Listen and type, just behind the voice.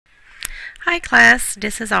Hi class,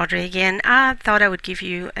 this is Audrey again. I thought I would give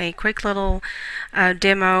you a quick little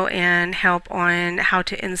demo and help on how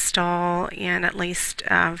to install and at least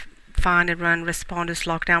find and run Respondus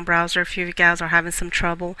Lockdown Browser if you guys are having some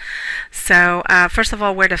trouble. So first of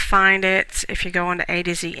all, where to find it. If you go on to A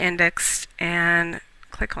to Z Index and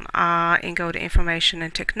click on and go to Information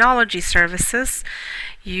and Technology Services,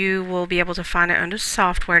 you will be able to find it under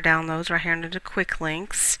Software Downloads right here under the Quick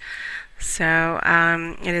Links. So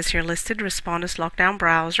it is here listed, Respondus Lockdown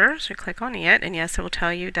Browser. So click on it, and yes, it will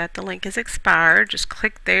tell you that the link is expired. Just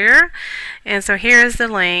click there, and so here is the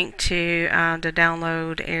link to the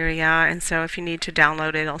download area. And so if you need to download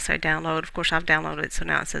it, it'll say download. Of course, I've downloaded it, so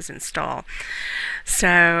now it says install.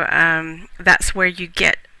 So that's where you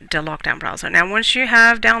get the lockdown browser. Now once you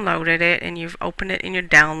have downloaded it and you've opened it in your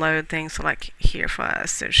download thing, so like here for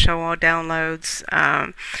us, so show all downloads,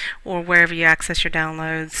 or wherever you access your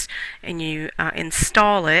downloads, and you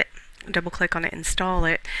install it, double click on it, install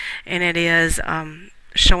it, and it is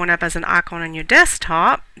showing up as an icon on your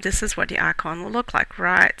desktop. This is what the icon will look like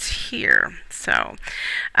right here. So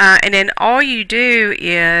and then all you do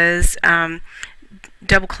is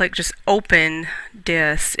double click, just open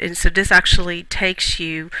this, and so this actually takes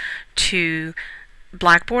you to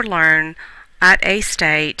Blackboard Learn at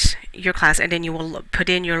A-State, your class, and then you will put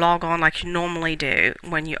in your logon like you normally do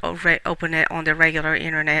when you open it on the regular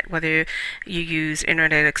internet, whether you use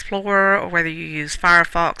Internet Explorer or whether you use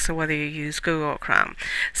Firefox or whether you use Google Chrome.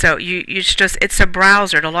 So it's a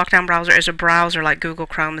browser. The lockdown browser is a browser like Google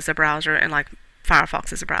Chrome is a browser and like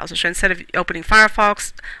Firefox is a browser. So instead of opening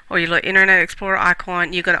Firefox or your Internet Explorer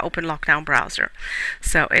icon, you're going to open Lockdown Browser.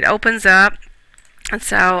 So it opens up. And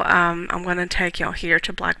so I'm going to take y'all here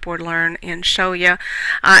to Blackboard Learn and show you.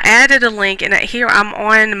 I added a link, and here I'm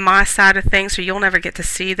on my side of things, so you'll never get to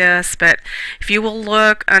see this, but if you will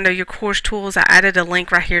look under your course tools, I added a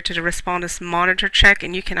link right here to the Respondus Monitor Check,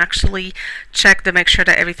 and you can actually check to make sure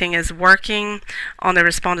that everything is working on the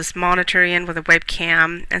Respondus Monitor end with a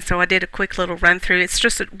webcam. And so I did a quick little run through. It's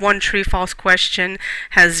just one true-false question,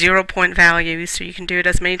 has 0-point values, so you can do it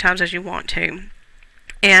as many times as you want to,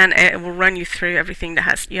 and it will run you through everything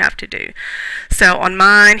that you have to do. So on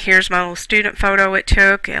mine, here's my little student photo it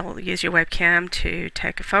took. It'll use your webcam to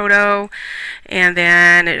take a photo, and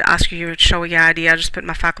then it asks you to show your ID. I just put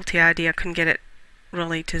my faculty ID. I couldn't get it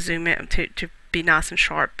really to zoom in to be nice and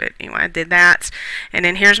sharp, but anyway, I did that. And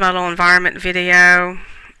then here's my little environment video,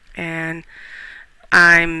 and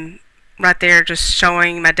I'm right there just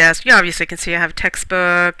showing my desk. You obviously can see I have a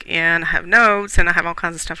textbook and I have notes and I have all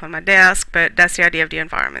kinds of stuff on my desk, but that's the idea of the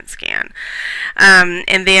environment scan.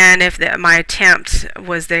 And then if my attempt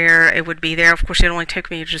was there, it would be there. Of course, it only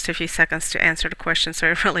took me just a few seconds to answer the question,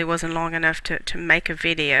 so it really wasn't long enough to make a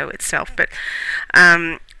video itself. But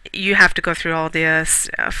you have to go through all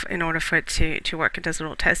this in order for it to work. It does a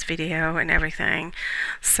little test video and everything.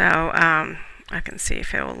 So I can see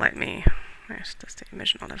if it will let me. There's just the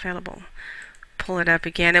image not available. Pull it up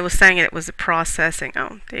again. It was saying it was processing.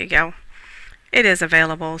 Oh, there you go. It is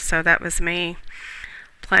available. So that was me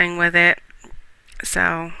playing with it.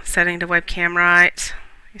 So setting the webcam right.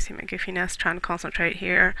 You see my goofiness, trying to concentrate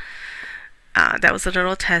here. That was a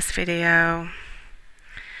little test video.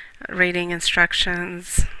 Reading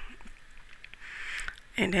instructions.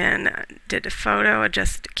 And then did the photo,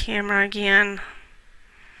 adjusted the camera again.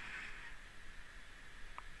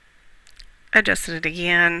 Adjusted it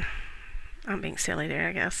again. I'm being silly there,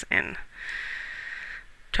 I guess, and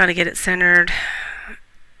trying to get it centered.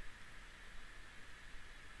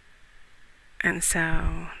 And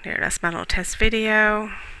so there, that's my little test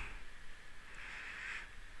video.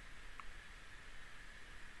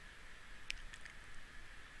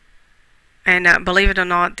 And believe it or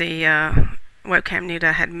not, the webcam knew that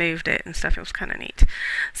I had moved it and stuff. It was kind of neat.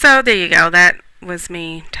 So there you go. That was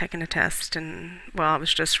me taking a test, and well, I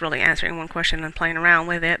was just really answering one question and playing around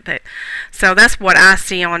with it. But so that's what I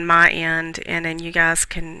see on my end, and then you guys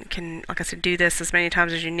can like I said, do this as many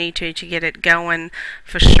times as you need to get it going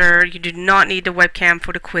for sure. You do not need the webcam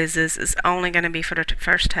for the quizzes. It's only going to be for the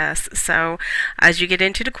first test. So as you get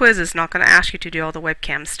into the quiz, it's not going to ask you to do all the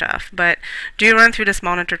webcam stuff, but do run through this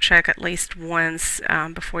monitor check at least once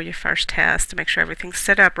before your first test to make sure everything's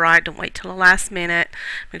set up right. Don't wait till the last minute.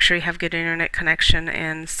 Make sure you have good internet connection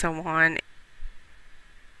and so on.